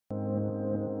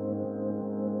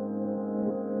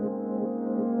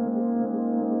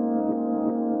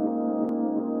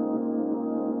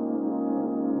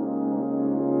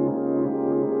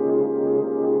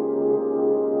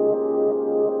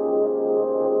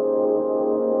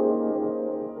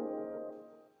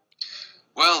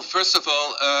first of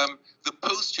all, the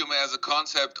posthuman as a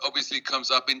concept obviously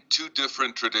comes up in two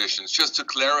different traditions, just to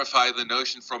clarify the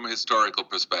notion from a historical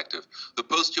perspective. The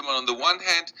posthuman, on the one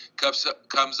hand,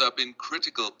 comes up in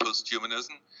critical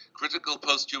posthumanism. Critical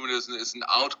posthumanism is an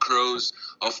outgrowth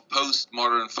of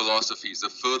postmodern philosophies, a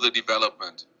further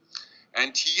development.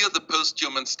 And here the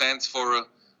posthuman stands for a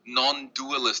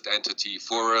non-dualist entity,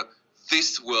 for a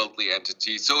this-worldly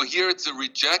entity. So here it's a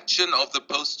rejection of the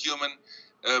posthuman,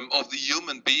 of the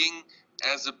human being,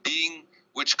 as a being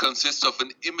which consists of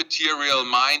an immaterial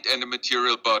mind and a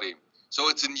material body. So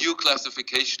it's a new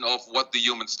classification of what the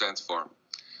human stands for.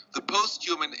 The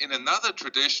posthuman in another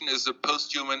tradition is a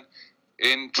posthuman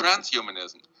in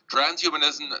transhumanism.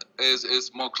 Transhumanism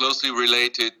is more closely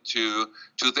related to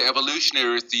the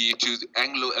evolutionary theory, to the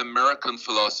Anglo-American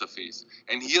philosophies.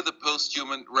 And here the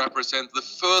posthuman represents the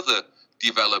further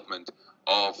development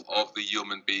of the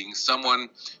human being, someone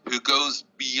who goes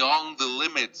beyond the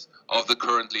limits of the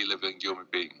currently living human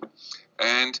being.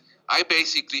 And I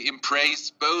basically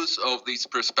embrace both of these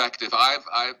perspectives. I'm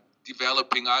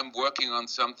working on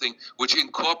something which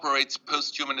incorporates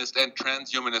posthumanist and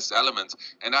transhumanist elements.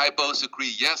 And I both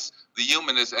agree, yes, the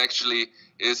humanist actually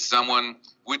is someone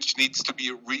which needs to be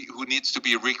who needs to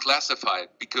be reclassified,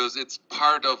 because it's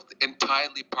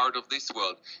entirely part of this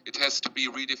world. It has to be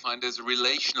redefined as a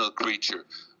relational creature.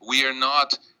 We are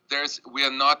not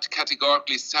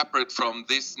categorically separate from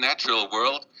this natural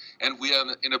world, and we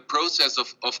are in a process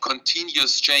of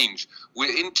continuous change.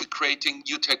 We're integrating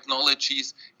new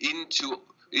technologies into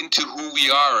who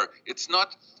we are. It's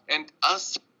not, and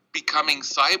us becoming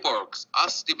cyborgs,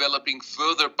 us developing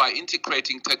further by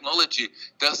integrating technology,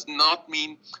 does not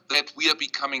mean that we are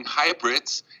becoming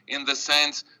hybrids, in the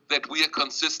sense that we are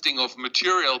consisting of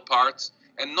material parts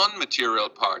and non-material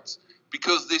parts,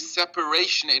 because this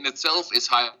separation in itself is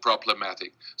highly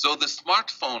problematic. So the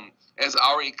smartphone as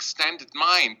our extended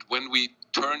mind, when we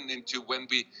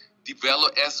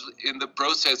develop, as in the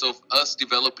process of us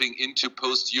developing into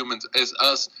posthumans, as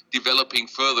us developing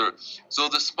further. So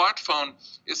the smartphone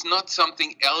is not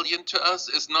something alien to us,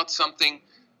 is not something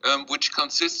which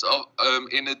consists of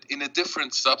in a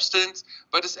different substance,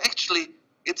 but it actually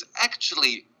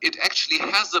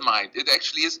has a mind. It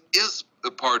actually is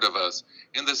a part of us,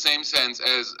 in the same sense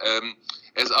as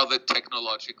other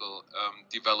technological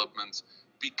developments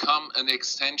become an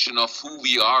extension of who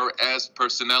we are as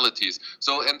personalities.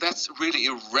 So, and that's really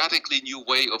a radically new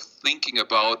way of thinking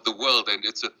about the world, and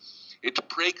it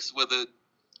breaks with a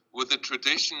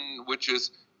tradition which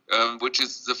is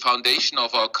the foundation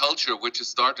of our culture, which has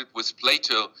started with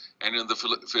Plato and in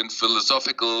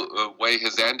philosophical way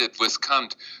has ended with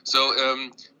Kant. So,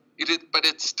 but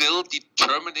it's still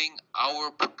determining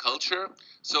our culture.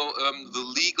 So the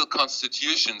legal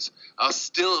constitutions are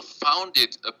still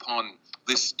founded upon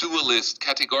this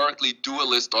categorically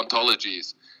dualist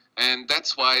ontologies. And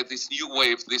that's why this new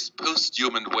wave, this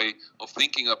post-human way of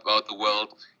thinking about the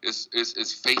world is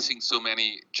facing so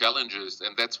many challenges.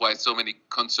 And that's why so many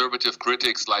conservative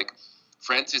critics like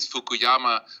Francis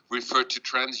Fukuyama referred to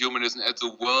transhumanism as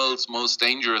the world's most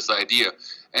dangerous idea.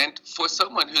 And for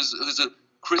someone who's a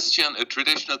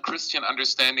traditional Christian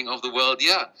understanding of the world,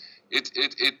 yeah,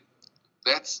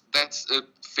 that's a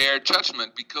fair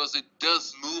judgment, because it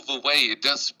does move away, it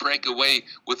does break away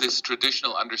with this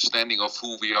traditional understanding of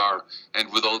who we are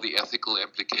and with all the ethical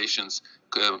implications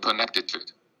connected to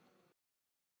it.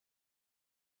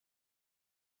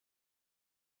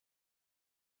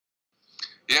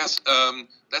 Yes,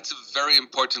 that's a very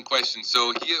important question.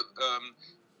 So here,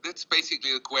 that's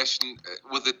basically a question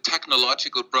with a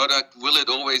technological product. Will it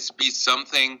always be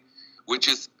something which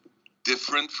is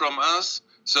different from us?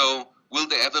 So will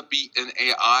there ever be an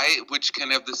AI which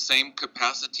can have the same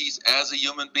capacities as a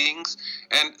human beings?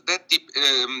 And that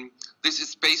this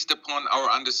is based upon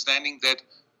our understanding that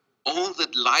all the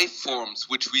life forms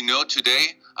which we know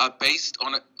today are based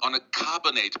on a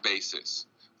carbonate basis.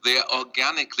 They are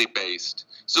organically based.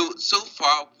 So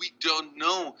far we don't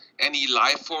know any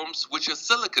life forms which are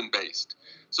silicon based.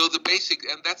 So the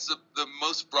basic, and that's the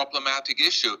most problematic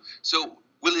issue. So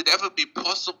will it ever be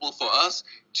possible for us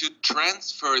to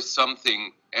transfer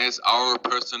something as our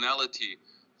personality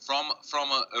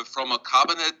from a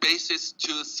carbonate basis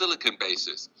to a silicon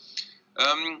basis?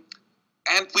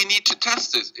 And we need to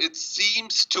test this. It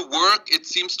seems to work. It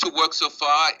seems to work so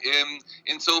far.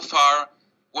 Insofar,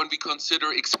 when we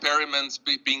consider experiments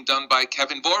being done by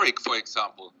Kevin Warwick, for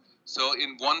example. So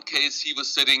in one case, he was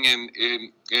sitting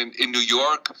in New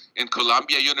York, in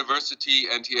Columbia University,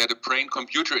 and he had a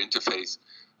brain-computer interface.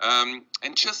 And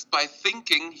just by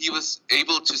thinking, he was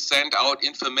able to send out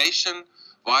information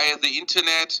via the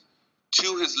internet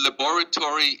to his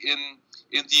laboratory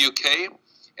in the UK,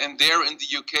 and there in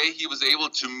the UK he was able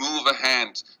to move a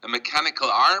hand, a mechanical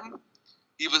arm.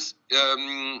 He was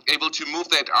able to move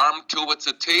that arm towards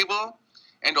a table,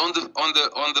 and on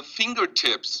the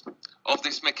fingertips of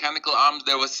this mechanical arm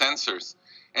there were sensors,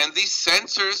 and these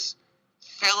sensors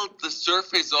felt the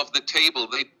surface of the table.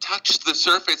 They touched the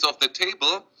surface of the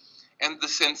table, and the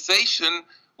sensation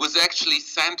was actually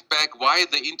sent back via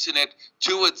the internet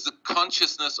towards the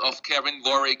consciousness of Kevin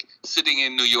Warwick sitting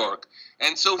in New York.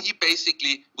 And so he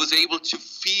basically was able to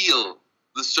feel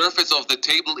the surface of the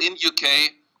table in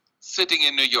UK sitting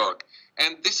in New York.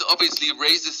 And this obviously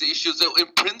raises the issue. So in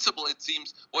principle, it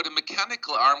seems what a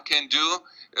mechanical arm can do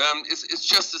is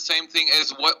just the same thing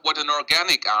as what an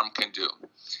organic arm can do.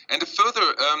 And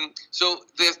further, so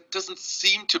there doesn't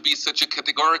seem to be such a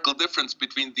categorical difference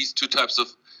between these two types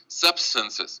of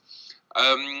substances.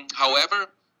 However,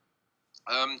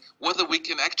 whether we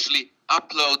can actually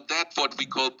upload that, what we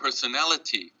call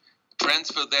personality,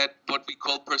 transfer that, what we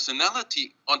call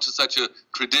personality, onto such a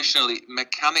traditionally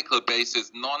mechanical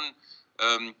basis,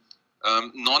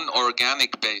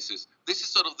 non-organic basis. This is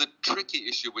sort of the tricky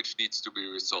issue which needs to be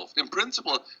resolved. In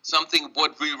principle, something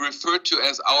what we refer to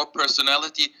as our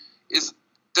personality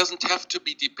doesn't have to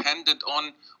be dependent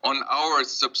on our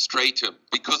substratum,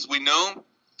 because we know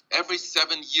every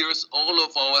 7 years all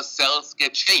of our cells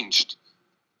get changed.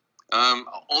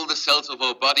 All the cells of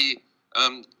our body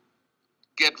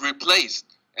get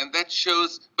replaced, and that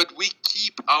shows, but we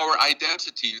keep our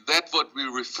identity. That what we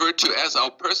refer to as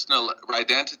our personal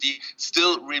identity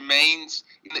still remains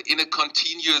in a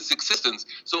continuous existence.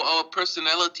 So our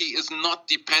personality is not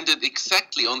dependent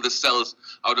exactly on the cells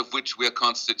out of which we are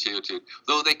constituted,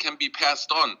 though they can be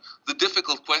passed on. The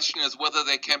difficult question is whether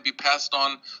they can be passed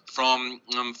on from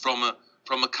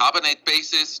a carbonate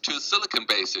basis to a silicon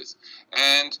basis.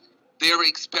 And there are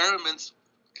experiments,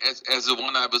 as the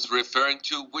one I was referring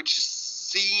to, which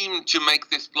seem to make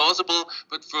this plausible,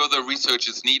 but further research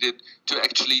is needed to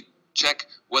actually check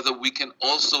whether we can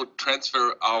also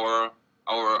transfer our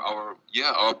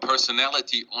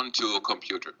personality onto a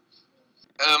computer.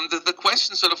 The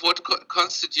question sort of what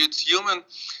constitutes human,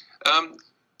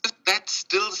 that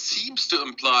still seems to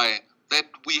imply that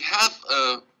we have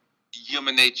a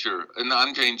human nature, an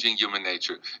unchanging human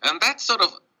nature, and that's sort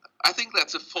of, I think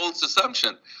that's a false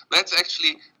assumption. That's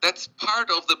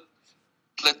part of the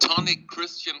Platonic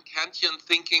Christian Kantian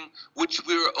thinking, which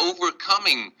we're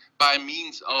overcoming by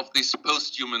means of this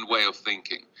post-human way of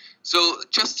thinking. So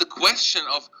just the question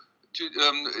of,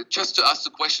 just to ask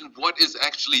the question, what is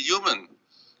actually human?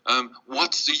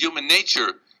 What's the human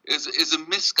nature? Is a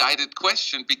misguided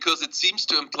question, because it seems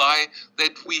to imply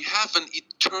that we have an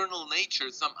eternal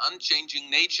nature, some unchanging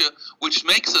nature, which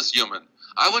makes us human.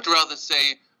 I would rather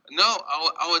say, no,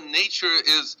 our nature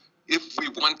is, if we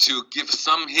want to give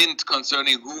some hint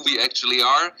concerning who we actually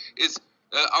are, is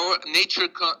our nature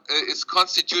is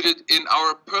constituted in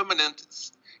our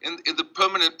permanent, in the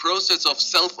permanent process of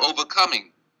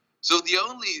self-overcoming. So the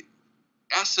only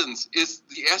essence is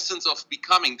the essence of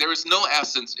becoming. There is no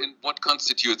essence in what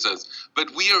constitutes us, but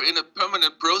we are in a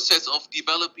permanent process of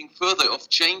developing further, of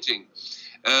changing.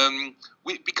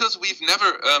 Because we've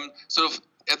never sort of,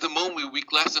 at the moment we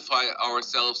classify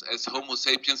ourselves as Homo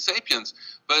sapiens sapiens,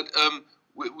 but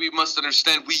we must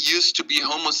understand we used to be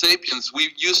Homo sapiens.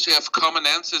 We used to have common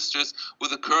ancestors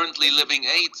with the currently living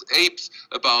apes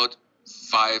about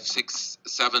 5, 6,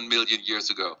 7 million years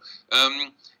ago.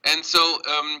 And so,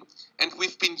 and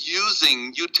we've been using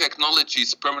new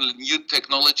technologies, permanent new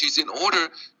technologies, in order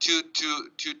to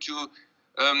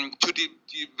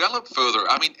develop further.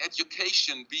 I mean,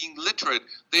 education, being literate,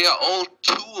 they are all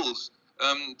tools.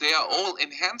 They are all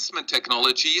enhancement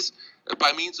technologies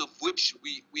by means of which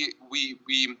we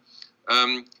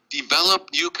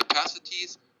develop new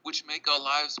capacities which make our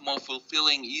lives more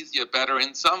fulfilling, easier, better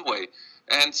in some way.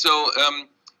 And so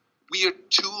we are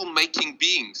tool-making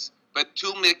beings, but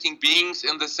tool-making beings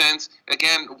in the sense,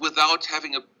 again, without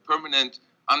having a permanent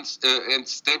and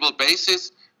stable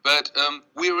basis, but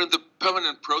we are in the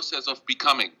permanent process of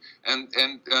becoming. And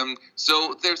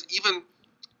so there's even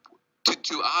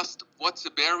to ask what's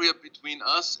the barrier between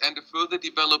us and a further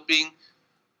developing,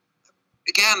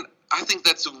 again, I think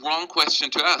that's a wrong question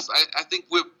to ask. I think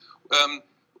we're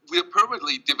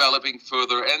permanently developing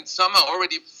further, and some are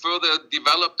already further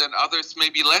developed and others may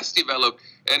be less developed,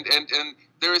 and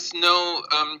there is no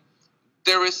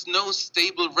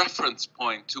stable reference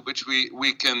point to which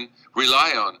we can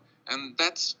rely on, and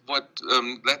that's what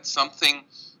that's something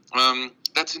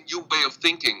that's a new way of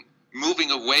thinking,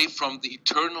 moving away from the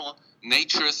eternal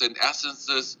natures and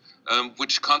essences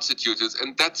which constitute us,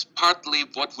 and that's partly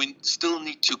what we still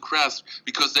need to grasp,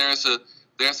 because there's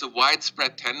there's a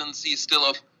widespread tendency still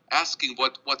of asking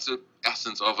what's the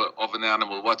essence of an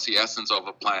animal, what's the essence of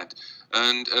a plant,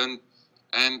 and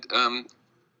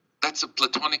that's a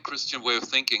Platonic Christian way of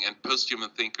thinking, and post-human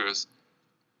thinkers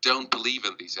don't believe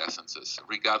in these essences,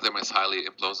 regard them as highly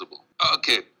implausible.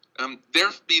 Okay, there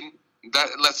have been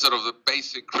that's sort of the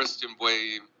basic Christian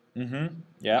way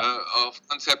of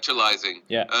conceptualizing.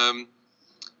 Yeah.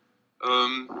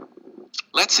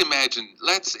 Let's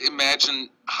imagine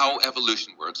how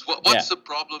evolution works. What's the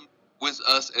problem with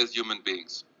us as human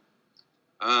beings?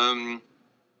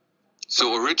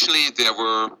 So originally there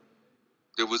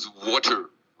was water.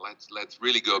 Let's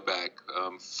really go back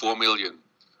 4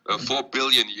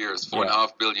 billion years,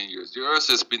 4.5 billion years. The Earth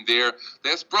has been there.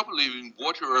 There's probably been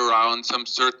water around. Some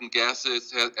certain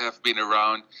gases have been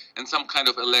around, and some kind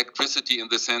of electricity in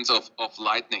the sense of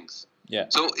lightnings. Yeah.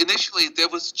 So initially there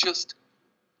was just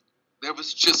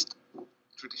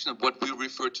traditional what we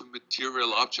refer to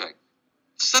material object.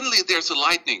 Suddenly there's a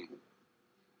lightning,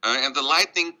 and the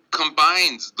lightning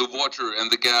combines the water and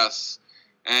the gas,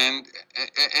 and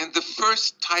the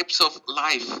first types of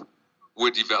life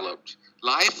were developed.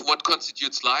 Life, what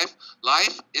constitutes life?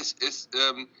 Life is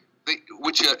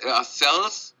which are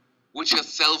cells which are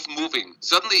self-moving.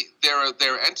 Suddenly there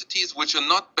are entities which are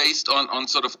not based on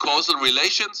sort of causal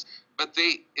relations, but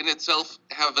they in itself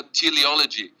have a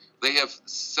teleology. They have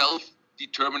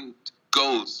self-determined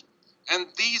goals, and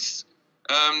these,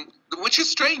 which is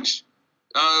strange.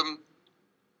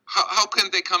 How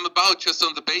can they come about just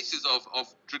on the basis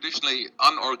of traditionally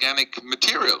unorganic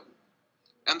material?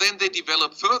 And then they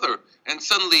develop further, and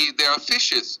suddenly there are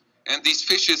fishes, and these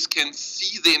fishes can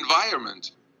see the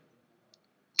environment,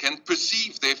 can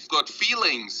perceive, they've got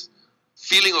feeling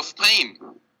of pain.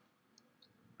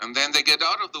 And then they get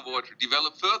out of the water,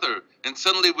 develop further, and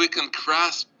suddenly we can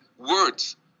grasp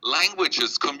words,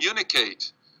 languages,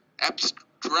 communicate,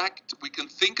 abstract, we can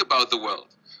think about the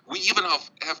world. We even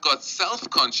have got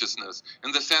self-consciousness.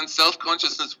 In the sense,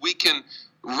 self-consciousness, we can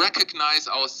recognize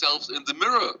ourselves in the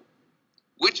mirror,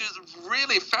 which is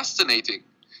really fascinating.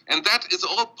 And that is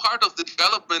all part of the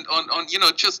development on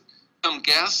just some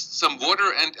gas, some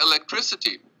water, and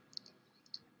electricity.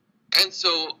 And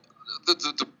so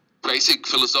the basic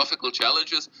philosophical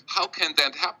challenge is, how can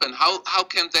that happen? How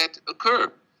can that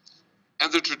occur?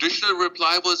 And the traditional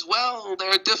reply was, well, there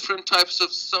are different types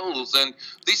of souls, and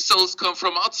these souls come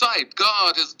from outside.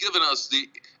 God has given us the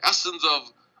essence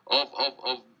of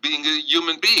being a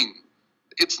human being.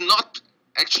 It's not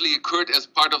actually occurred as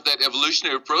part of that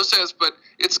evolutionary process, but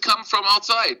it's come from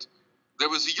outside. There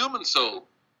was a human soul,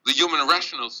 the human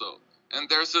rational soul, and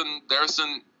there's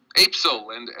an ape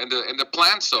soul and a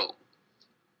plant soul.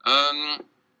 And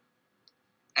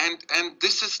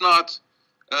this is not,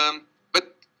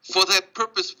 but for that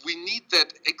purpose, we need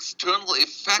that external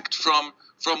effect from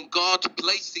God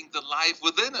placing the life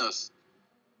within us.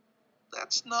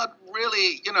 That's not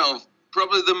really,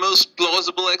 probably the most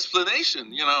plausible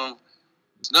explanation,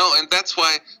 No, and that's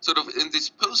why sort of in these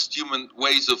post-human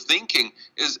ways of thinking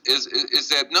is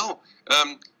that no,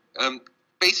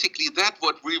 basically that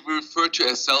what we refer to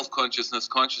as self-consciousness,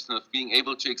 consciousness, being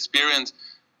able to experience,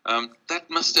 that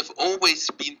must have always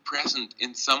been present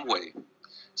in some way.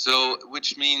 So,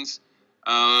 which means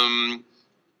that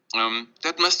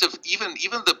must have even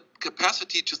the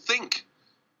capacity to think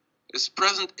is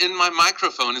present in my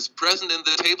microphone, is present in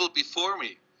the table before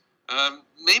me.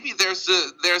 Maybe there's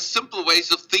simple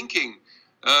ways of thinking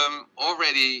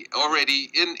already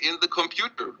in the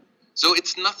computer. So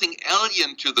it's nothing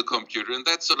alien to the computer, and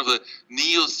that's sort of a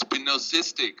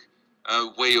neo-Spinozistic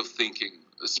way of thinking.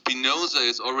 Spinoza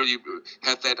has already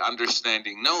had that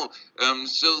understanding. No,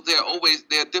 so there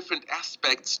are different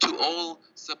aspects to all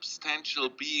substantial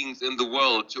beings in the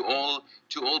world, to all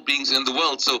beings in the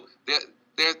world. So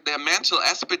their mental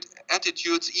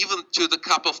attitudes, even to the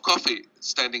cup of coffee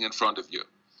standing in front of you.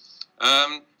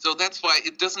 So that's why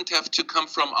it doesn't have to come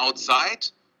from outside,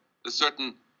 a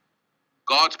certain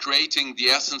God creating the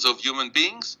essence of human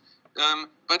beings,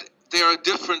 but there are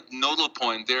different nodal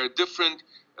points. There are different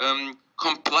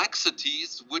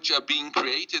complexities which are being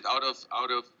created out of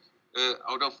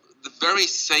the very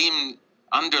same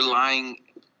underlying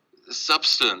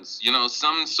substance.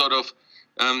 Some sort of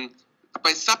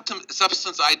by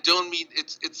substance, I don't mean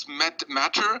it's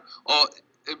matter or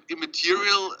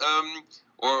immaterial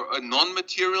or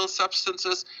non-material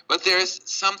substances, but there is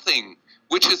something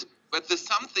but the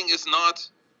something is not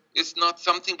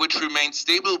something which remains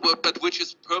stable, but which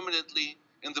is permanently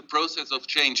in the process of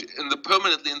change,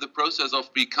 permanently in the process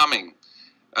of becoming.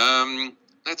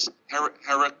 That's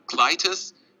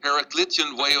Heraclitean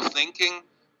way of thinking.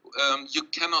 You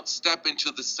cannot step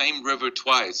into the same river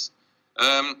twice.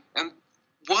 And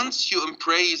once you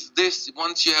embrace this,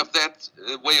 once you have that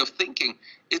way of thinking,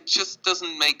 it just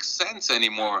doesn't make sense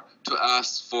anymore to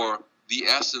ask for the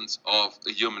essence of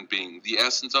a human being, the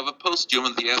essence of a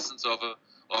posthuman, the essence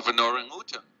of an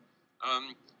orangutan,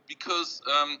 because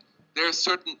there are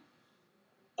certain.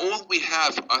 All we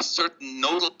have are certain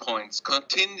nodal points,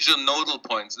 contingent nodal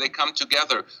points. They come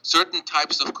together, certain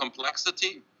types of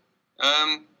complexity,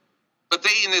 but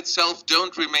they in itself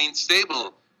don't remain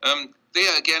stable. They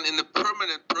are again in a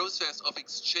permanent process of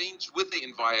exchange with the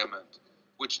environment,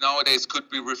 which nowadays could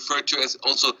be referred to as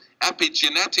also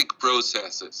epigenetic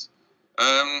processes.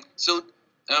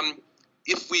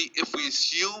 If we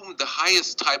assume the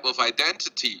highest type of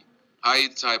identity, high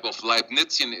type of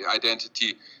Leibnizian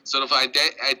identity, sort of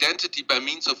identity by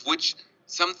means of which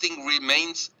something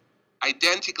remains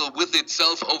identical with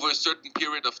itself over a certain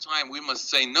period of time, we must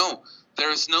say no, there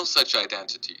is no such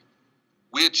identity.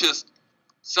 We're just,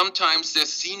 sometimes there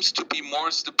seems to be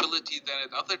more stability than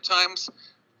at other times,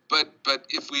 but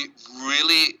if we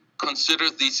really consider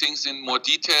these things in more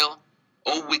detail,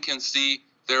 all we can see,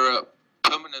 there are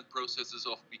permanent processes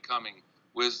of becoming,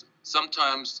 with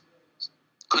sometimes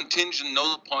contingent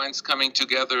nodal points coming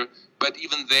together, but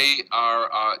even they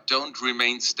don't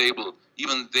remain stable.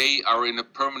 Even they are in a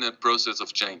permanent process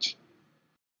of change.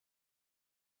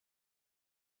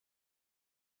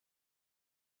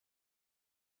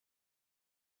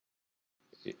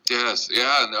 Yes,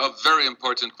 yeah, a very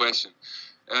important question.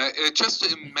 Just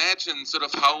to imagine sort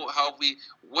of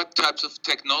what types of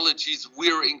technologies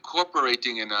we're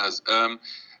incorporating in us.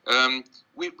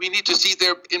 We need to see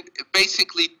there in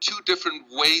basically two different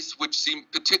ways which seem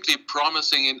particularly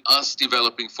promising in us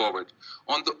developing forward.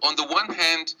 On the one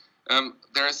hand,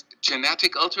 there's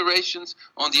genetic alterations.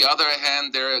 On the other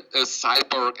hand, there are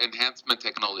cyborg enhancement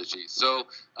technology. So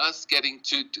us getting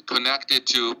connected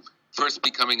to first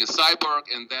becoming a cyborg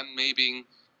and then maybe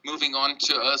moving on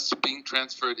to us being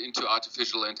transferred into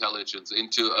artificial intelligence,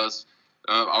 into us,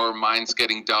 our minds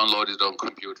getting downloaded on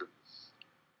computer.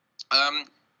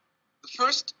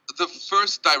 The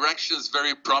first direction is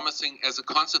very promising as a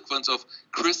consequence of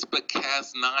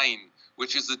CRISPR-Cas9,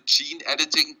 which is a gene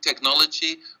editing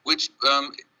technology which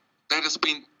that has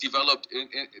been developed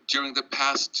during the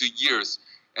past 2 years.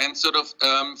 And sort of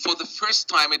for the first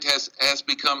time it has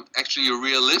become actually a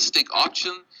realistic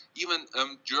option, even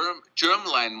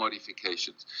germline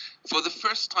modifications. For the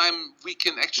first time we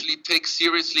can actually take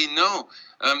seriously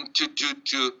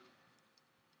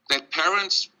that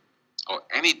parents or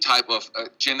any type of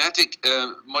genetic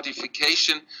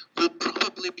modification will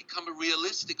probably become a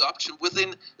realistic option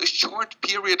within a short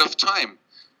period of time.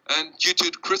 And due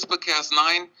to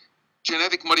CRISPR-Cas9,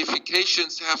 genetic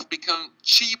modifications have become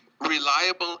cheap,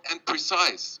 reliable, and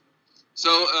precise.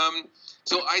 So,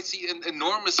 so I see an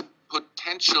enormous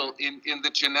potential in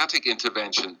the genetic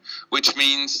intervention, which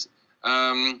means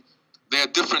there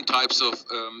are different types of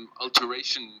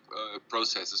alteration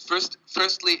processes.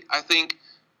 Firstly, I think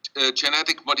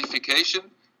genetic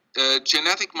modification.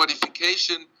 Genetic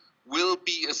modification will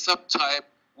be a subtype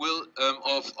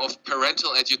of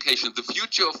parental education. The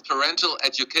future of parental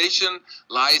education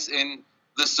lies in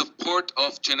the support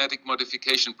of genetic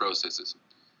modification processes.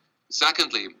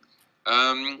 Secondly,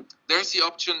 there's the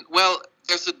option, well,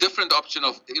 there's a different option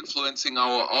of influencing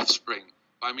our offspring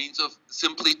by means of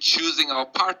simply choosing our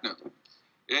partner.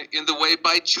 In the way,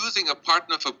 by choosing a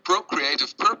partner for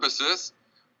procreative purposes,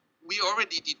 we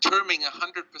already determine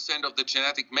 100% of the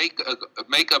genetic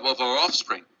makeup of our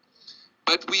offspring.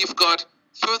 But we've got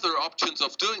further options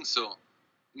of doing so,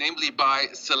 namely by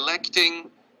selecting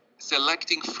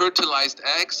fertilized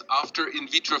eggs after in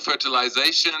vitro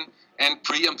fertilization and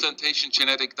pre-implantation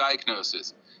genetic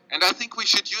diagnosis. And I think we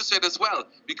should use that as well,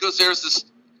 because there's this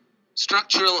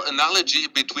structural analogy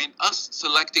between us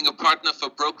selecting a partner for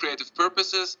procreative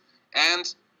purposes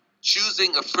and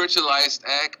choosing a fertilized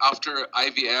egg after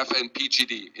IVF and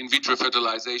PGD, in vitro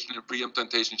fertilization and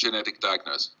pre-implantation genetic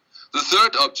diagnosis. The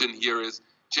third option here is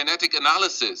genetic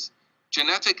analysis.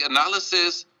 Genetic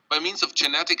analysis, by means of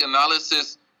genetic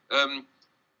analysis,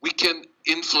 we can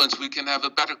influence, we can have a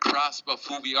better grasp of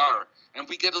who we are. And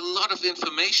we get a lot of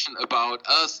information about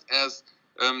us as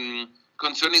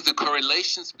concerning the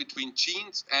correlations between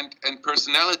genes and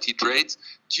personality traits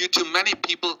due to many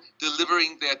people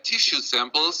delivering their tissue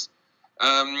samples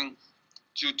to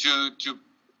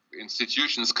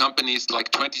institutions, companies like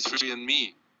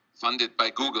 23andMe, funded by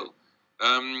Google.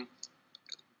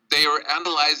 They are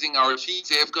analyzing our genes.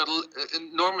 They have got an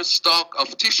enormous stock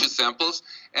of tissue samples,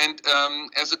 and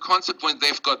as a consequence,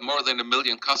 they've got more than 1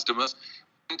 million customers.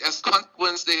 And as a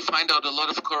consequence, they find out a lot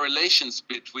of correlations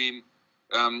between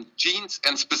genes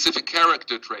and specific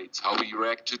character traits, how we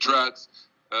react to drugs,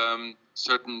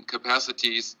 certain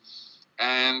capacities.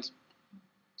 And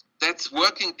that's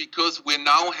working because we're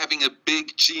now having a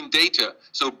big gene data.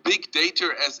 So big data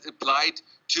as applied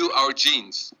to our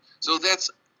genes. So that's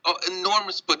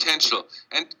enormous potential.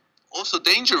 And also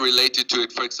danger related to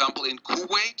it. For example, in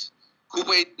Kuwait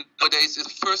nowadays is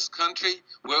the first country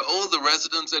where all the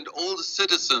residents and all the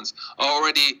citizens are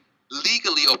already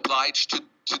legally obliged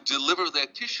to deliver their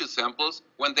tissue samples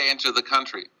when they enter the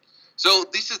country. So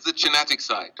this is the genetic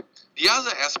side. The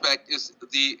other aspect is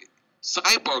the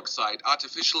cyborg side,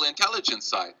 artificial intelligence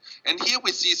side. And here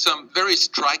we see some very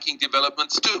striking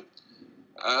developments too.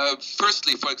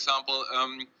 Firstly, for example,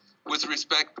 with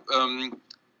respect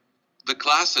the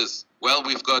classes, well,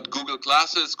 we've got Google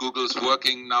classes. Google's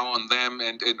working now on them,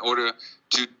 and in order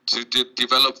to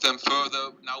develop them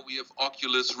further, now we have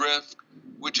Oculus Rift,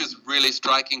 which is really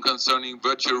striking concerning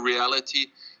virtual reality.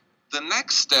 The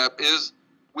next step is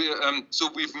so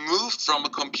we've moved from a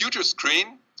computer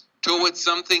screen towards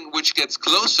something which gets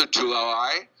closer to our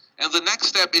eye, and the next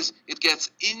step is it gets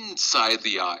inside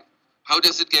the eye. How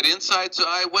does it get inside the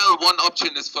eye? Well, one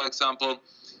option is, for example,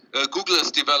 Google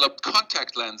has developed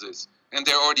contact lenses, and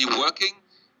they're already working.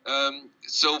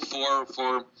 So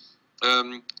for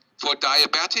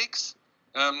diabetics,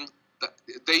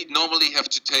 they normally have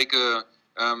to take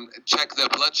check their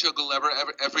blood sugar level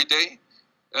every day,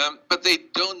 but they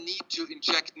don't need to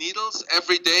inject needles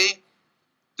every day.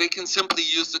 They can simply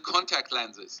use the contact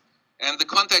lenses. And the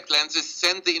contact lenses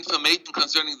send the information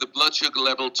concerning the blood sugar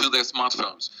level to their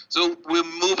smartphones. So we're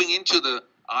moving into the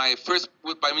eye, first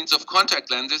by means of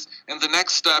contact lenses, and the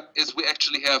next step is we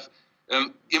actually have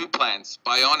implants,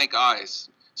 bionic eyes.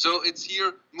 So it's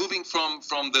here moving from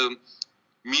the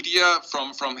media,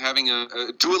 from having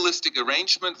a dualistic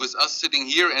arrangement with us sitting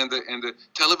here and the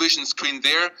television screen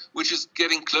there, which is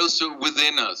getting closer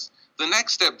within us. The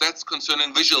next step, that's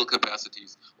concerning visual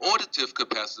capacities, auditive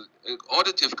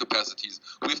capacities.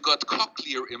 We've got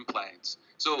cochlear implants.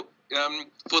 So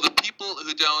for the people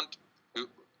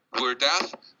who are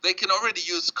deaf, they can already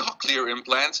use cochlear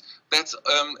implants. That's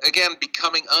again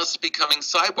becoming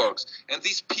cyborgs. And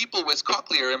these people with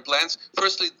cochlear implants,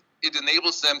 firstly, it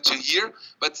enables them to hear,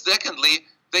 but secondly,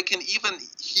 they can even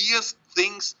hear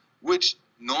things which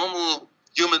normal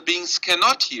human beings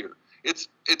cannot hear. It's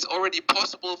already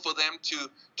possible for them to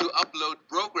upload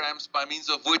programs by means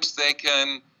of which they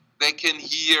can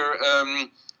hear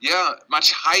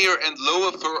much higher and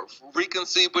lower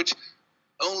frequency, which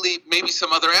only maybe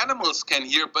some other animals can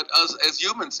hear, but us as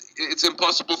humans, it's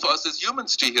impossible for us as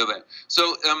humans to hear them.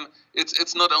 So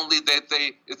it's not only that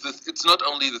it's not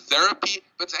only the therapy,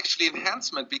 but it's actually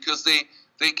enhancement, because they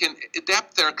can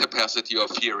adapt their capacity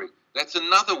of hearing. That's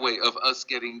another way of us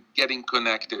getting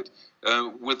connected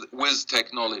with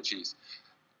technologies.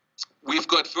 We've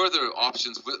got further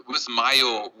options with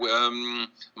Mayo,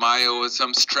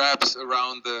 some straps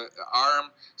around the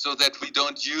arm, so that we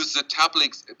don't use the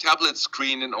tablet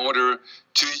screen in order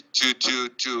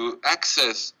to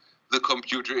access the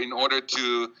computer, in order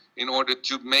to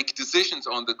make decisions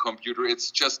on the computer. It's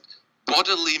just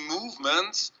bodily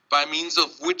movements by means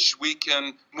of which we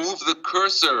can move the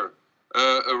cursor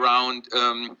around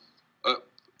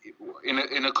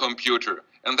in a computer,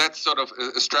 and that's sort of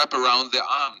a strap around the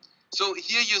arm. So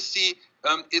here you see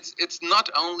it's not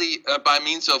only by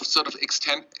means of sort of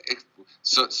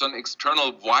some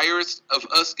external wires of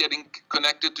us getting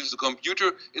connected to the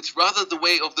computer. It's rather the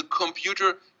way of the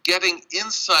computer getting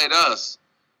inside us.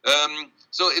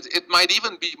 So it might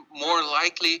even be more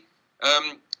likely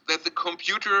that the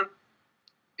computer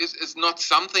is not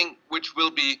something which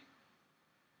will be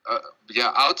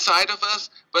outside of us,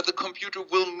 but the computer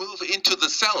will move into the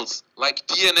cells, like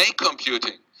DNA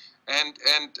computing. And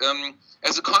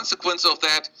as a consequence of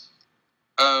that,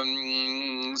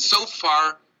 so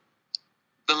far,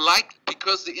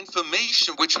 because the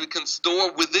information which we can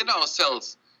store within our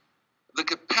cells, the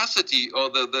capacity or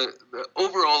the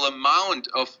overall amount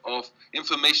of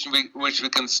information which we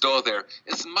can store there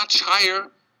is much higher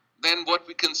than what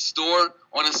we can store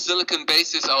on a silicon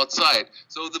basis outside.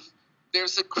 So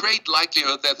there's a great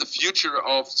likelihood that the future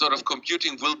of sort of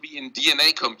computing will be in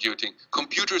DNA computing,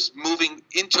 computers moving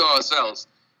into our cells.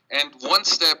 And one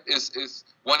step is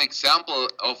one example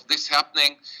of this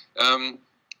happening.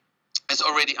 Is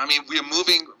already, I mean, we're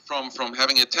moving from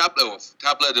having a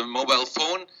tablet, a mobile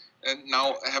phone, and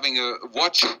now having a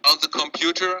watch on the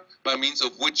computer, by means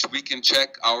of which we can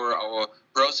check our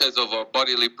process of our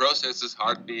bodily processes,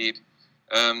 heartbeat,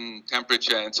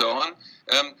 temperature, and so on.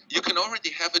 You can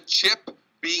already have a chip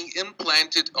being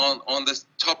implanted on the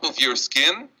top of your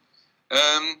skin,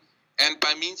 and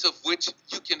by means of which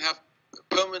you can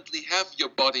permanently have your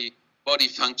body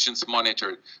functions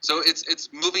monitored. So it's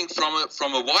moving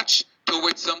from a watch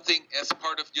towards something as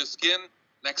part of your skin,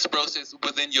 next process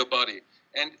within your body.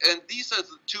 And these are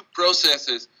the two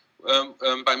processes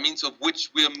by means of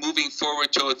which we are moving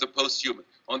forward towards the posthuman.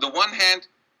 On the one hand,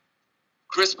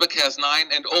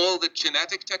 CRISPR-Cas9 and all the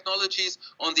genetic technologies.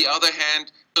 On the other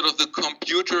hand, sort of the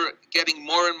computer getting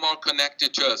more and more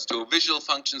connected to us, to visual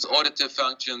functions, auditive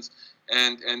functions,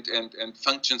 and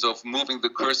functions of moving the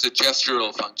cursor,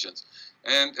 gestural functions.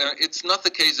 And it's not the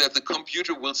case that the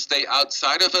computer will stay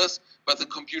outside of us, but the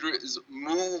computer is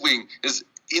moving, is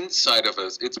inside of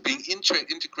us. It's being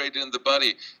integrated in the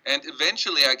body. And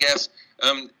eventually, I guess,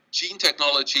 gene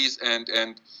technologies and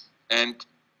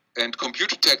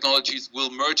computer technologies will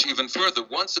merge even further.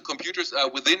 Once the computers are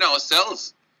within our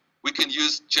cells, we can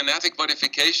use genetic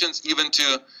modifications even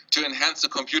to enhance the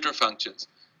computer functions.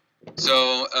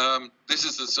 So this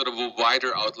is a sort of a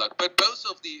wider outlook. But both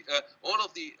of the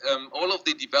all of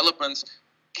the developments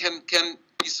can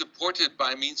be supported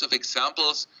by means of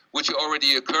examples which are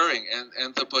already occurring,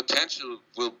 and the potential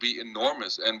will be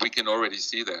enormous, and we can already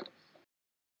see that.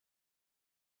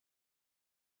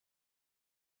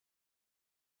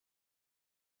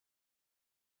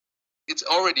 It's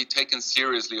already taken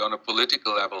seriously on a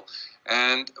political level,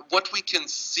 and what we can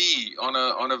see on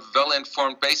a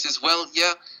well-informed basis, well,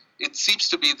 yeah, it seems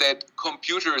to be that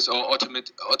computers or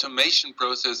automation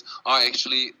process are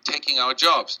actually taking our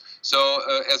jobs. So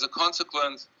as a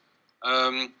consequence,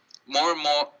 more and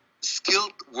more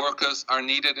skilled workers are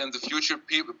needed in the future.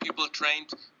 People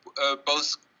trained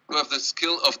both who have the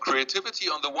skill of creativity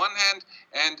on the one hand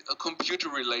and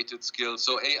computer-related skills,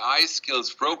 so AI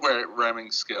skills,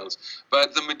 programming skills.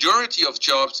 But the majority of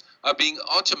jobs are being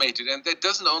automated, and that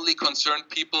doesn't only concern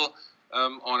people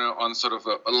on sort of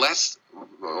a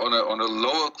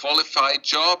lower qualified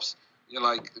jobs, you know,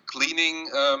 like cleaning,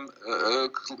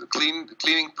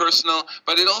 cleaning personnel,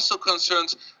 but it also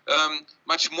concerns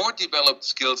much more developed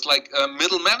skills like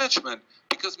middle management,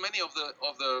 because many of the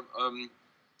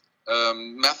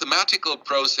mathematical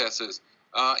processes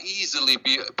are easily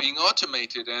being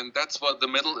automated, and that's what the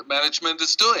middle management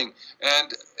is doing.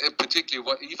 And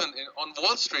particularly, on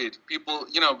Wall Street, people,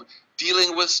 you know,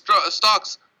 dealing with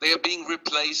stocks, they are being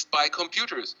replaced by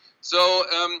computers. So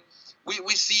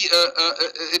we see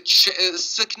a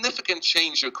significant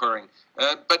change occurring.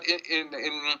 But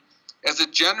as a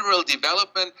general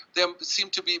development, there seem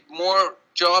to be more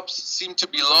jobs seem to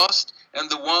be lost, and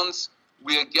the ones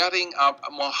we are getting are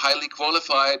more highly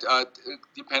qualified,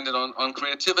 dependent on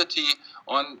creativity,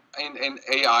 on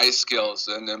AI skills,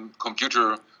 and on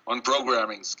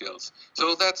programming skills.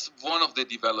 So that's one of the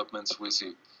developments we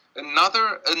see.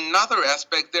 Another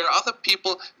aspect, there are other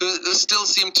people who still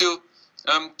seem to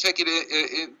take it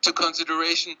into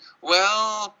consideration.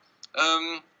 Well,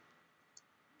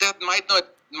 that might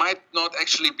not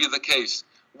actually be the case.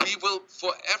 We will,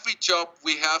 for every job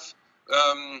we have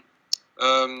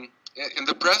in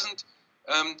the present,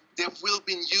 there will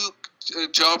be new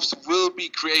jobs will be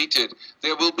created.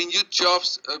 There will be new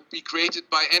jobs be created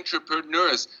by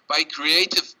entrepreneurs, by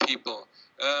creative people.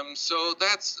 So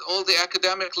that's all the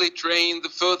academically trained, the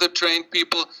further trained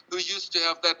people who used to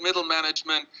have that middle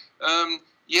management.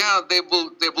 Yeah, there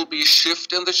will be a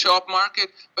shift in the job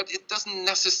market, but it doesn't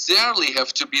necessarily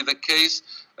have to be the case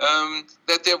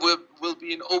that there will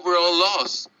be an overall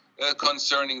loss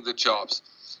concerning the jobs.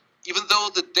 Even though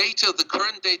the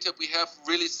current data we have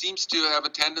really seems to have a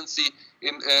tendency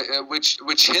in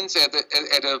which hints at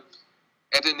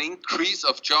an increase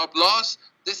of job loss,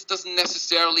 this doesn't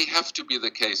necessarily have to be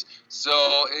the case. So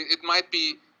it might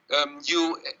be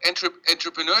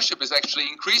entrepreneurship is actually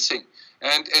increasing,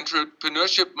 and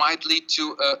entrepreneurship might lead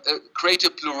to a greater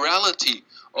plurality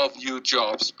of new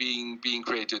jobs being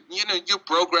created. You know, new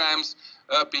programs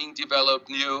being developed,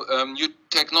 new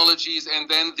technologies, and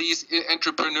then these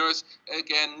entrepreneurs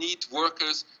again need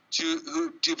workers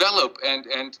who develop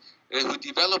and who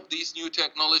develop these new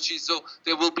technologies. So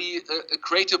there will be a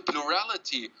greater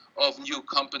plurality of new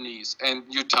companies and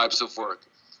new types of work.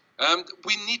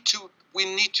 We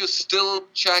need to still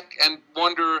check and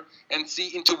wonder and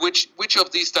see into which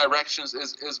of these directions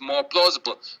is more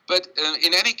plausible. But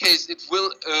in any case, it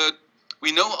will.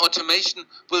 We know automation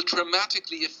will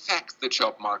dramatically affect the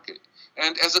job market.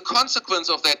 And as a consequence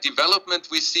of that development,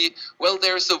 we see, well,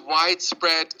 there's a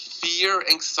widespread fear,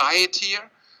 anxiety here,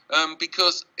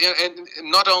 because, and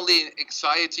not only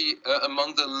anxiety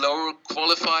among the lower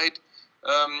qualified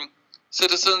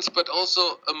citizens, but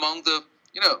also among the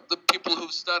the people who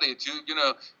studied,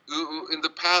 who in the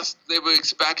past they were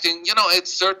expecting,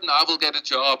 it's certain I will get a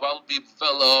job, I'll be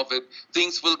well off,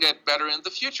 things will get better in the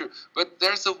future. But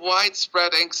there's a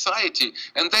widespread anxiety,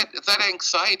 and that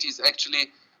anxiety is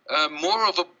actually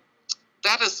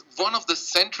that is one of the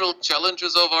central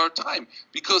challenges of our time,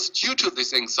 because due to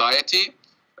this anxiety,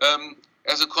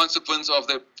 as a consequence of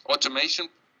the automation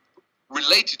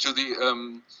related to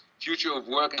the future of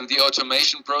work and the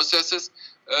automation processes,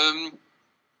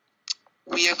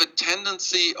 we have a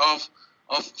tendency of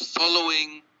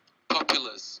following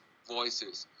populist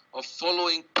voices, of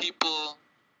following people,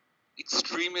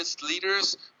 extremist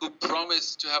leaders who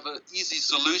promise to have an easy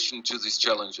solution to these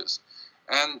challenges.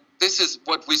 And this is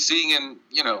what we're seeing in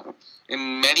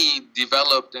many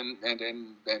developed and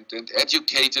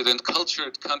educated and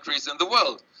cultured countries in the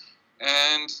world.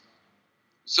 And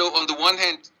so on the one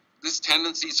hand, this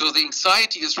tendency, so the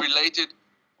anxiety is related.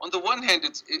 On the one hand,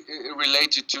 it's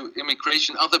related to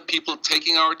immigration, other people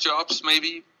taking our jobs,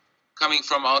 maybe coming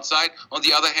from outside. On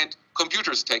the other hand,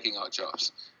 computers taking our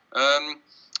jobs.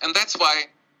 And that's why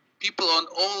people on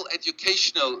all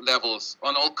educational levels,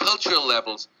 on all cultural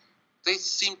levels, they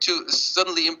seem to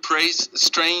suddenly embrace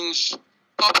strange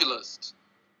populist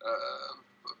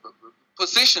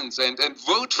positions and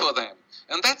vote for them.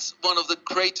 And that's one of the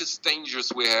greatest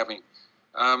dangers we're having.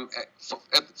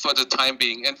 For the time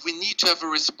being, and we need to have a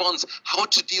response how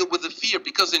to deal with the fear,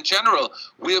 because in general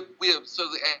we're so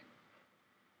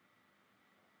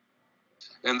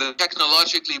in the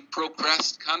technologically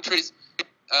progressed countries,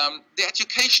 the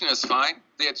education is fine,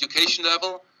 the education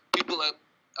level, people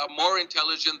are more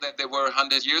intelligent than they were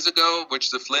 100 years ago, which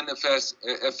the Flynn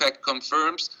effect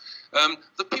confirms.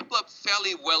 The people are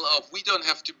fairly well off. We don't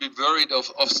have to be worried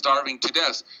of starving to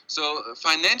death. So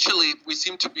financially, we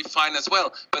seem to be fine as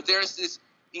well. But there's this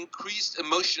increased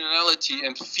emotionality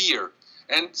and fear.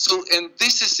 And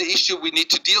this is the issue we need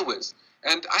to deal with.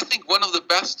 And I think one of the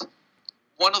best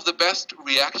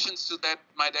reactions to that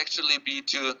might actually be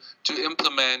to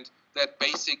implement that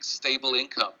basic stable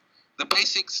income. The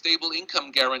basic stable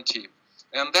income guarantee.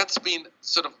 And that's been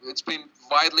it's been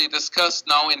widely discussed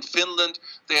now in Finland.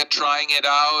 They're trying it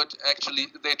out. Actually,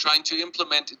 they're trying to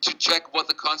implement it to check what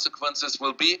the consequences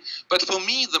will be. But for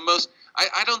me,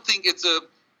 I don't think it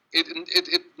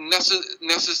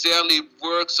necessarily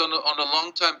works on a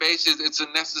long-term basis. It's a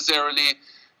necessarily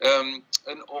an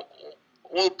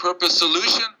all-purpose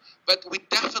solution. But we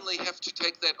definitely have to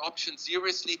take that option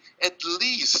seriously, at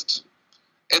least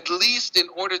in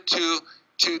order to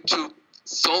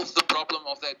solve the problem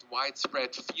of that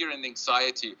widespread fear and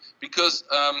anxiety, because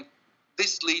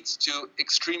this leads to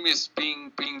extremists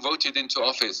being voted into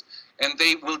office, and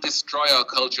they will destroy our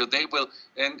culture. They will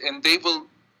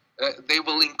they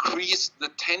will increase the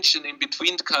tension in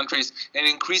between countries and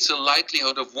increase the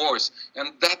likelihood of wars,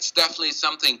 and that's definitely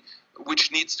something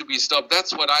which needs to be stopped.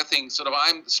 That's what I think.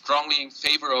 I'm strongly in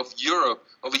favor of Europe,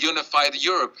 of a unified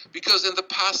Europe, because in the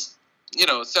past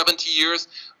 70 years.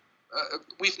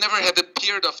 We've never had a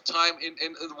period of time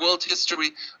in world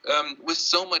history with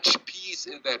so much peace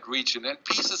in that region. And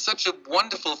peace is such a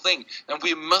wonderful thing. And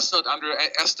we must not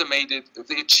underestimate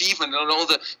the achievement and all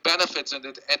the benefits and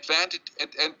the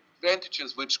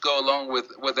advantages which go along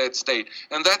with that state.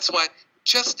 And that's why,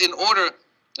 just in order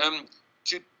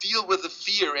to deal with the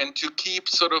fear and to keep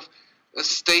a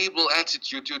stable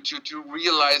attitude, to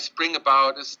realize, bring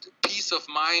about a peace of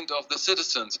mind of the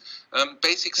citizens,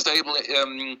 basic stable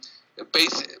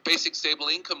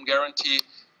income guarantee,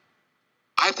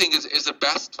 I think is the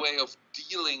best way of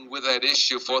dealing with that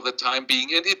issue for the time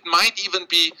being. And it might even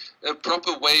be a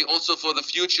proper way also for the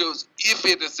future, if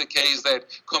it is the case that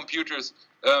computers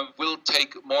will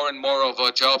take more and more of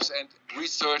our jobs, and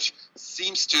research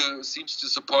seems to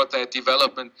support that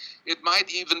development. It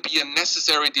might even be a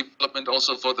necessary development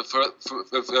also for the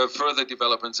further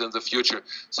developments in the future.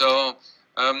 So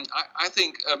I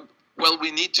think well,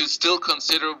 we need to still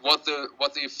consider what the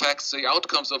effects, the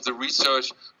outcomes of the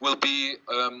research will be,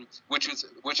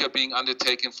 which are being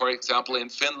undertaken, for example, in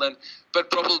Finland, but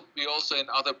probably also in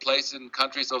other places and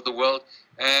countries of the world.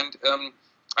 And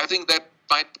I think that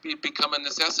might become a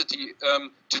necessity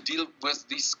to deal with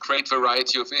this great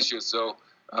variety of issues. So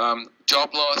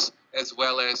job loss, as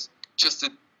well as just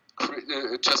a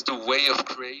way of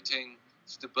creating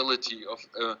stability, of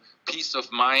peace of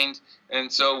mind,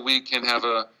 and so we can have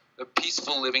a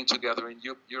peaceful living together in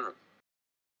Europe.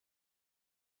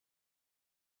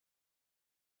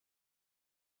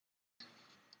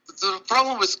 The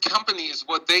problem with companies,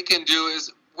 what they can do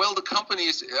is, well, the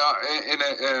companies are in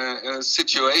a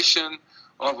situation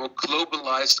of a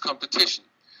globalized competition.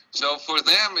 So for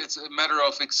them, it's a matter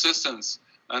of existence.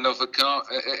 and of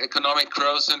economic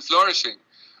growth and flourishing.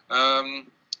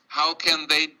 How can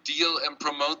they deal and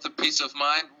promote the peace of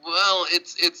mind? Well,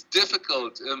 it's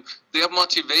difficult. Their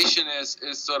motivation is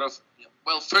sort of,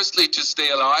 well, firstly to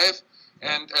stay alive,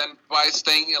 and by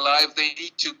staying alive they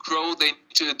need to grow, they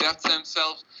need to adapt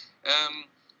themselves,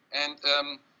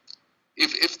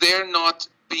 if they're not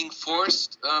being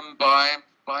forced by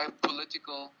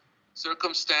political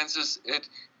circumstances,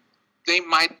 they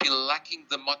might be lacking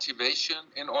the motivation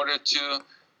in order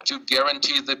to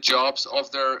guarantee the jobs of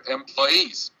their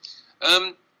employees.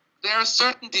 There are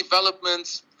certain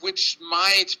developments which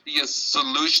might be a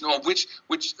solution, or which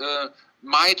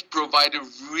might provide a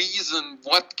reason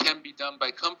what can be done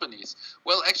by companies.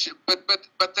 Well, actually,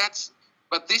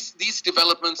 but these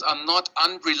developments are not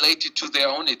unrelated to their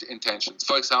own intentions.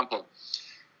 For example,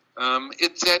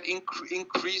 it's that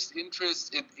increased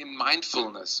interest in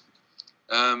mindfulness.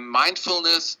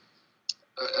 Mindfulness,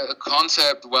 a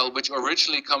concept, well, which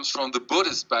originally comes from the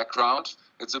Buddhist background.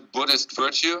 It's a Buddhist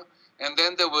virtue. And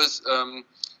then there was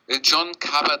John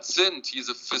Cabot. He's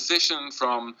a physician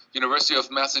from University of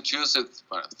Massachusetts,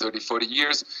 30, 40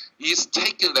 years. He's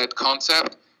taken that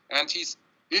concept and he's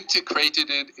integrated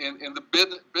it in the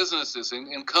businesses,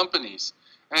 in companies.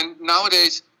 And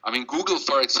nowadays, I mean, Google,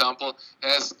 for example,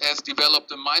 has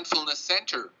developed a mindfulness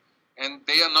center. And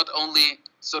they are not only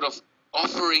sort of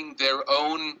offering their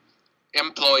own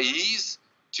employees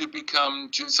to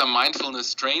some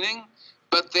mindfulness training,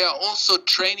 but they are also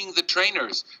training the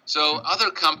trainers. So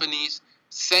other companies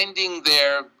sending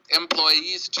their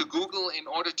employees to Google in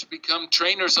order to become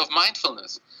trainers of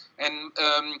mindfulness. And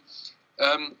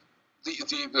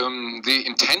the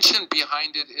intention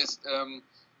behind it is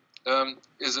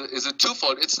a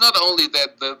twofold. It's not only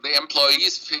that the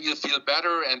employees feel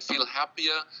better and feel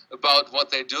happier about what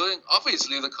they're doing.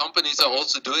 Obviously, the companies are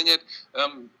also doing it.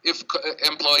 If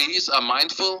employees are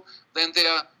mindful, then they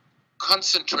are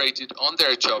concentrated on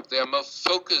their job. They are more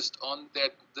focused on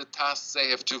the tasks they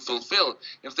have to fulfill.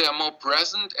 If they are more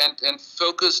present and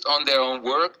focused on their own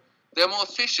work, they're more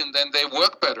efficient and they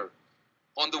work better.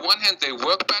 On the one hand, they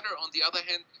work better. On the other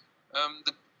hand,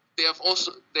 they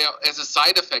are, as a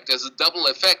side effect, as a double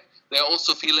effect, they're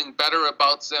also feeling better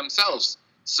about themselves.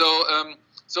 So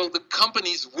the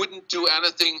companies wouldn't do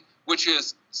anything which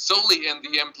is solely in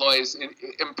the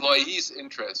employees'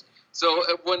 interest. So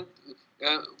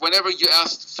whenever you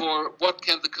ask for what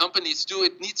can the companies do,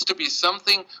 it needs to be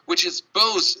something which is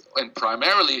both and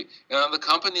primarily in the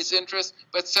company's interest,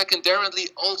 but secondarily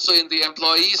also in the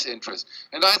employees' interest.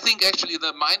 And I think actually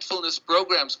the mindfulness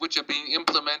programs which are being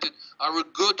implemented are a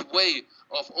good way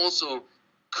of also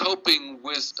coping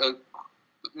with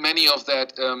many of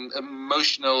that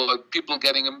emotional, people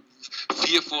getting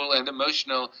fearful and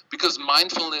emotional, because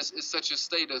mindfulness is such a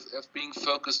state of being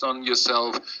focused on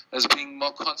yourself, as being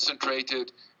more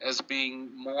concentrated, as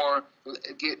being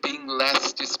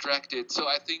less distracted. So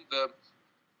I think the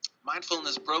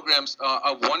mindfulness programs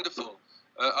are wonderful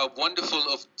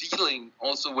of dealing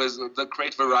also with the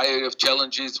great variety of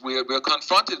challenges we're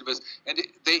confronted with, and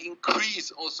they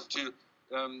increase also to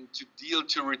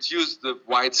reduce the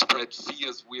widespread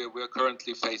fears we're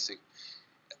currently facing.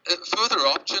 A further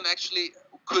option actually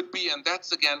could be, and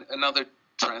that's again another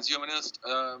transhumanist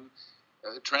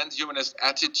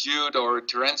attitude or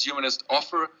transhumanist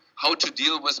offer how to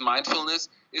deal with mindfulness,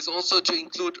 is also to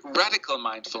include radical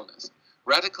mindfulness.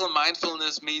 Radical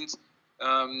mindfulness means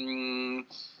the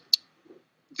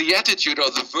attitude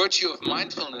or the virtue of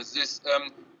mindfulness is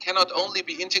cannot only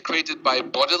be integrated by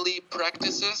bodily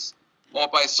practices or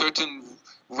by certain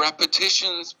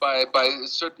repetitions, by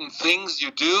certain things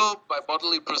you do, by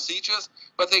bodily procedures,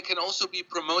 but they can also be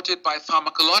promoted by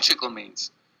pharmacological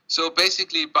means. So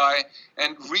basically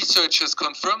and research has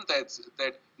confirmed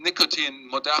that nicotine,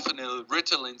 modafinil,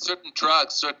 Ritalin, certain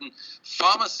drugs, certain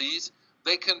pharmacies,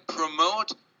 they can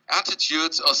promote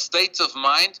attitudes or states of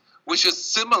mind which is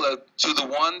similar to the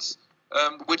ones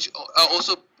which are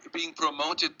also being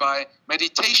promoted by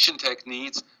meditation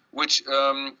techniques which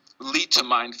lead to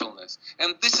mindfulness.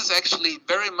 And this is actually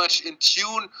very much in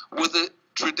tune with the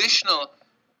traditional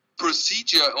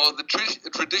procedure or the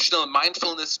traditional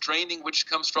mindfulness training which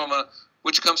comes from a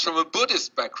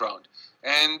Buddhist background.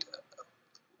 And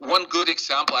one good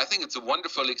example, I think it's a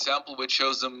wonderful example which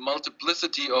shows a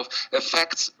multiplicity of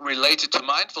effects related to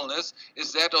mindfulness,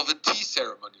 is that of a tea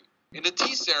ceremony. In a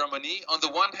tea ceremony, on the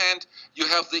one hand, you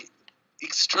have the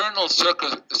external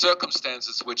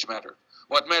circumstances which matter.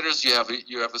 What matters? You have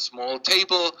a small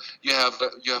table. You have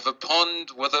a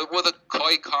pond with a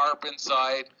koi carp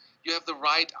inside. You have the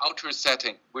right outer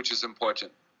setting, which is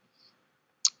important.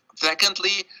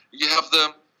 Secondly, you have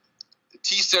the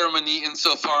tea ceremony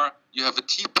insofar you have a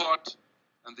teapot,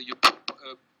 and then you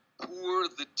pour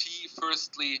the tea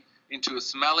firstly into a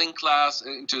smelling glass,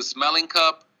 into a smelling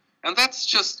cup, and that's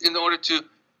just in order to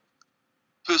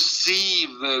perceive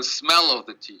the smell of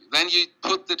the tea. Then you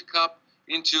put the cup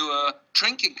into a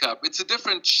drinking cup. It's a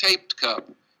different shaped cup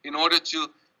in order to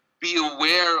be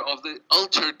aware of the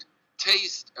altered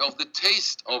taste of the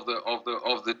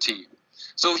tea.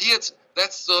 So here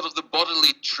that's sort of the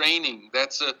bodily training.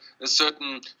 That's a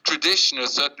certain tradition, a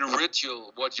certain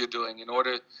ritual, what you're doing in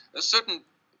order, a certain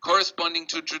corresponding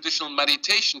to traditional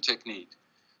meditation technique.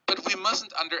 But we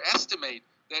mustn't underestimate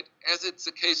that, as it's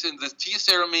the case in the tea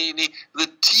ceremony, the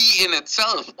tea in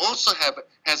itself also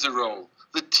has a role.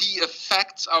 The tea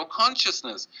affects our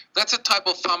consciousness. That's a type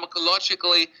of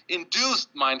pharmacologically induced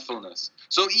mindfulness.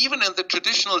 So even in the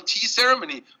traditional tea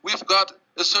ceremony, we've got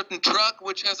a certain drug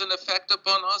which has an effect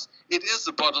upon us. It is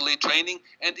the bodily training,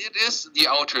 and it is the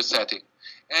outer setting.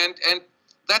 And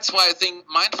that's why I think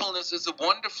mindfulness is a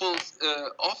wonderful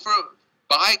offer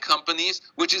by companies,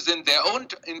 which is in their own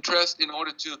interest in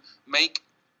order to make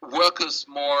workers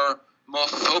more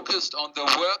focused on their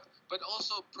work, but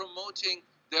also promoting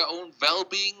their own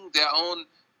well-being, their own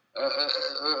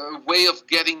way of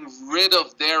getting rid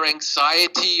of their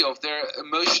anxiety, of their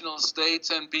emotional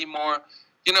states, and be more,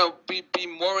 be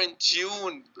more in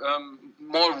tune,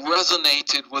 more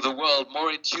resonated with the world,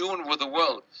 more in tune with the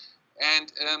world.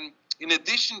 And in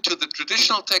addition to the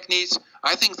traditional techniques,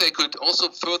 I think they could also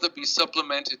further be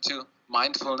supplemented to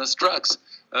mindfulness drugs,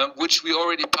 which we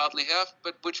already partly have,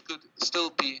 but which could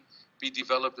still be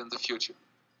developed in the future.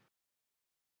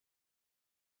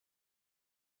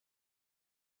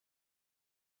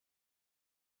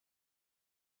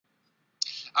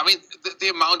 I mean, the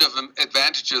amount of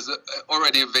advantages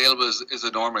already available is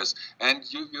enormous, and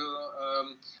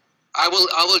I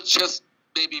will just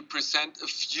maybe present a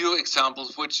few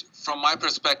examples, which, from my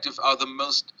perspective, are the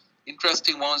most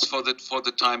interesting ones for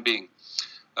the time being.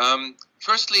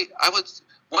 Firstly,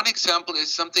 one example is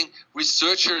something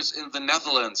researchers in the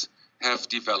Netherlands have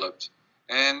developed,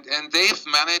 and they've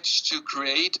managed to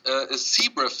create a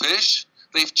zebrafish.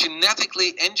 They've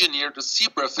genetically engineered a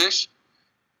zebrafish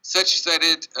such that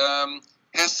it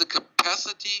has the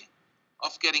capacity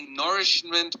of getting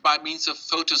nourishment by means of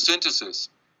photosynthesis.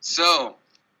 So,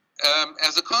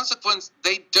 as a consequence,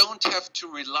 they don't have to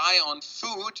rely on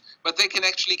food, but they can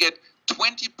actually get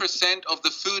 20% of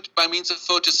the food by means of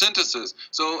photosynthesis.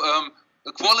 So,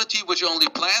 the quality which only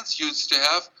plants used to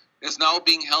have is now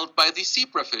being held by these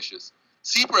zebrafishes.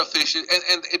 Zebrafishes,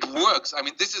 and it works. I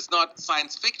mean, this is not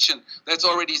science fiction. That's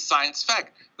already science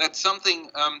fact. That's something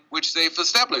which they've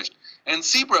established. And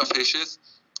zebrafishes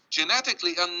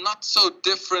genetically are not so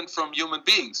different from human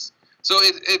beings. So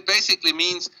it basically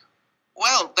means,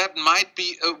 well, that might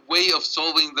be a way of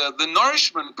solving the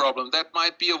nourishment problem. That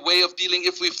might be a way of dealing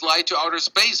if we fly to outer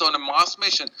space on a Mars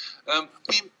mission.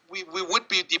 We would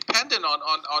be dependent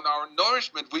on our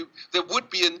nourishment. There would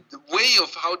be a way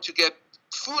of how to get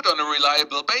food on a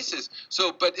reliable basis.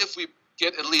 So, but if we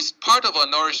get at least part of our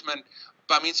nourishment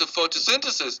by means of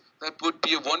photosynthesis, that would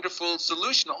be a wonderful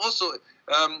solution. Also,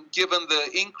 given the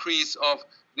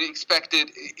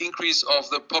expected increase of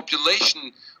the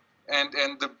population and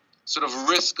the sort of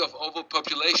risk of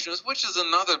overpopulation, which is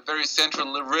another very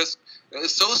central risk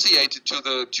associated to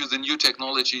the new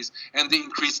technologies and the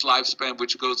increased lifespan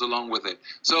which goes along with it.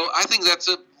 So I think that's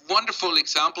a wonderful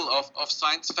example of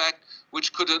science fact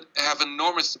which could have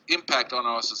enormous impact on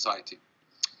our society.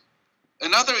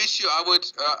 Another issue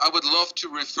I would love to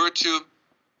refer to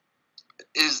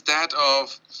is that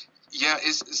of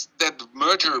is that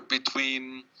merger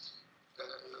between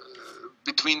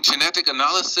genetic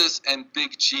analysis and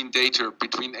big gene data,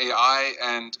 between AI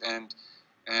and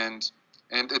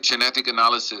a genetic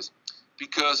analysis.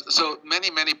 Because so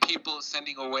many people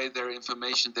sending away their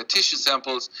information, their tissue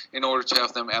samples, in order to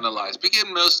have them analyzed. Because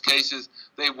in most cases,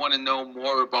 they want to know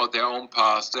more about their own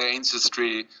past, their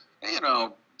ancestry.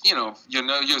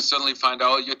 You suddenly find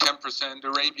out you're 10%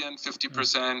 Arabian,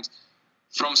 50%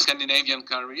 from Scandinavian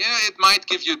country. Yeah, it might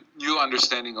give you new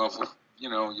understanding of,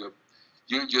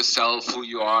 yourself, who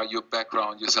you are, your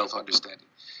background, your self-understanding.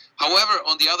 However,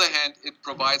 on the other hand, it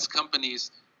provides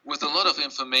companies with a lot of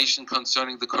information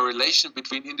concerning the correlation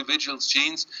between individuals'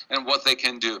 genes and what they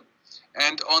can do.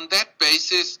 And on that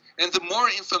basis, and the more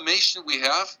information we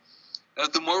have,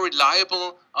 the more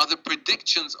reliable are the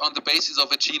predictions on the basis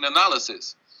of a gene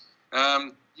analysis.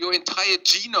 Your entire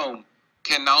genome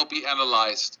can now be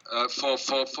analyzed for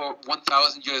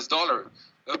 $1,000 US.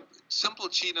 A simple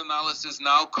gene analysis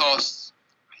now costs,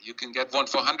 you can get one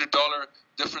for $100,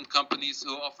 different companies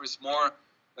who offers more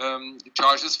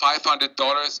charges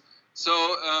 $500.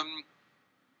 So,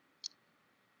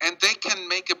 and they can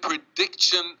make a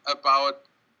prediction about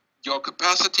your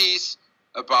capacities,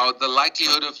 about the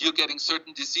likelihood of you getting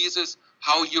certain diseases,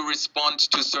 how you respond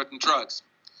to certain drugs.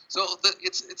 So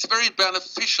it's very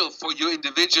beneficial for you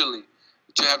individually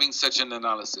to having such an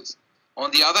analysis.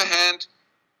 On the other hand,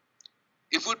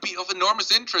 it would be of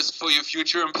enormous interest for your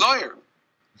future employer.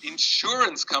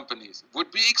 Insurance companies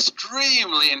would be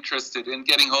extremely interested in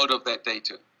getting hold of that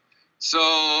data. So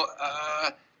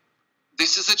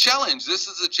this is a challenge. This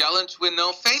is a challenge we're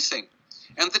now facing.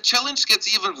 And the challenge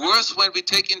gets even worse when we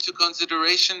take into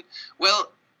consideration,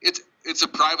 well, it's a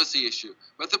privacy issue.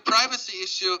 But the privacy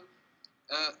issue,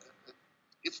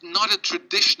 it's not a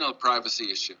traditional privacy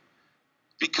issue.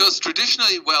 Because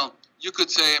traditionally, well, you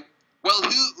could say, well,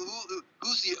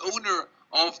 who's the owner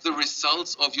of the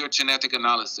results of your genetic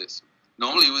analysis?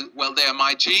 Normally, well, they are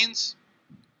my genes.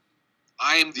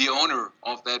 I am the owner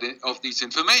of these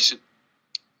information.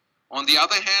 On the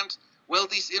other hand, well,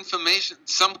 these information,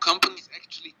 some companies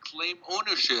actually claim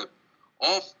ownership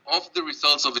of the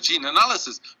results of a gene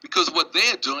analysis, because what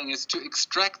they are doing is to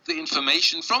extract the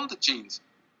information from the genes.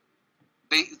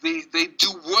 They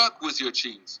do work with your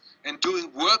genes, and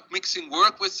doing work, mixing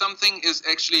work with something is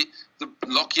actually the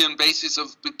Lockean basis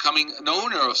of becoming an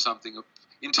owner of something.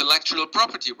 Intellectual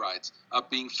property rights are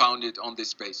being founded on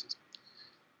this basis.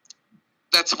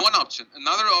 That's one option.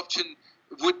 Another option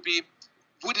would be,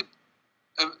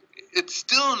 it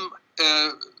still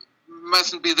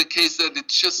mustn't be the case that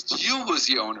it's just you who's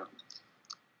the owner.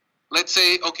 Let's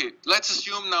say, okay, let's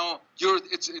assume now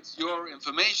it's your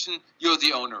information, you're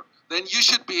the owner. Then you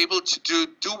should be able to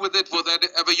do with it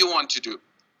whatever you want to do.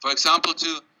 For example,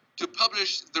 to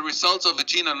publish the results of a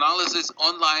gene analysis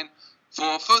online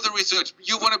for further research.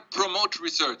 You want to promote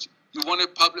research. You want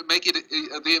to make it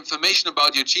the information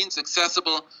about your genes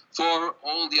accessible for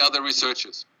all the other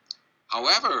researchers.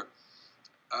 However,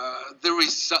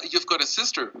 you've got a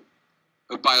sister,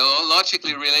 a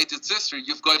biologically related sister.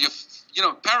 You've got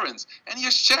your parents, and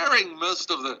you're sharing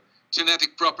most of the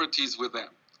genetic properties with them.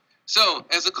 So,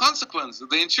 as a consequence,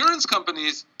 the insurance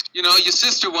companies, your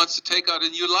sister wants to take out a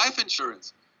new life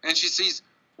insurance, and she sees,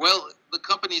 well, the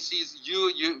company sees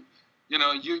you've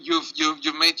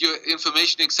made your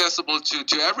information accessible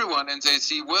to everyone, and they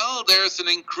see, well, there's an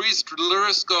increased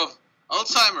risk of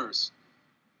Alzheimer's,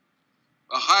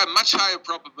 much higher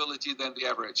probability than the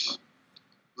average.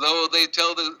 Though they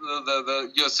tell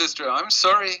your sister, I'm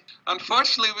sorry,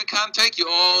 unfortunately we can't take you,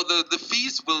 the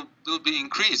fees will be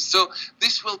increased. So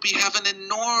this will have an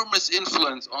enormous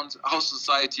influence on how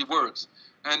society works.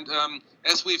 And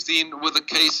as we've seen with the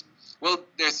case, well,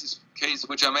 there's this case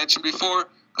which I mentioned before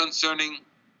concerning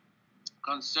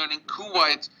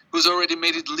Kuwait, who's already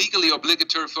made it legally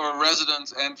obligatory for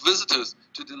residents and visitors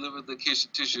to deliver the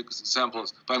tissue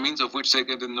samples, by means of which they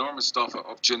get enormous stuff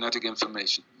of genetic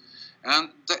information. And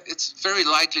it's very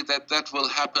likely that will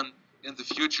happen in the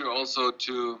future also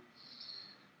in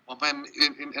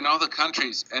other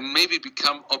countries, and maybe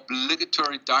become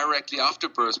obligatory directly after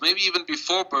birth, maybe even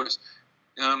before birth,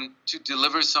 to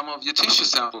deliver some of your tissue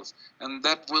samples. And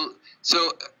that will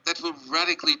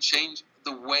radically change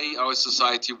the way our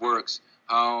society works,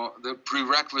 how the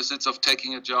prerequisites of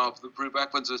taking a job, the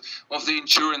prerequisites of the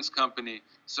insurance company.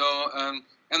 So,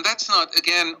 and that's not,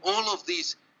 again, all of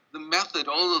these, the method,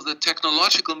 all of the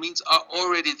technological means are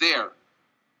already there.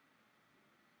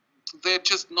 They're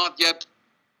just not yet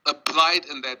applied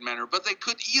in that manner, but they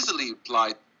could easily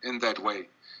apply in that way.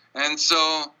 And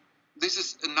so this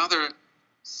is another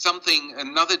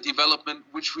development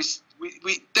which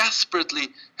we desperately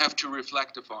have to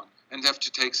reflect upon and have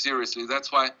to take seriously.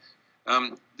 That's why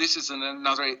this is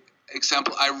another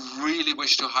example I really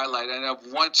wish to highlight, and I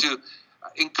want to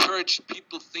encourage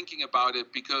people thinking about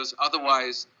it, because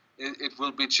otherwise it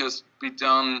will just be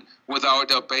done without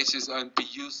a basis and be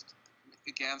used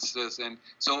against us. And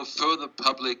so further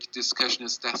public discussion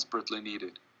is desperately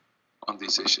needed on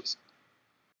these issues.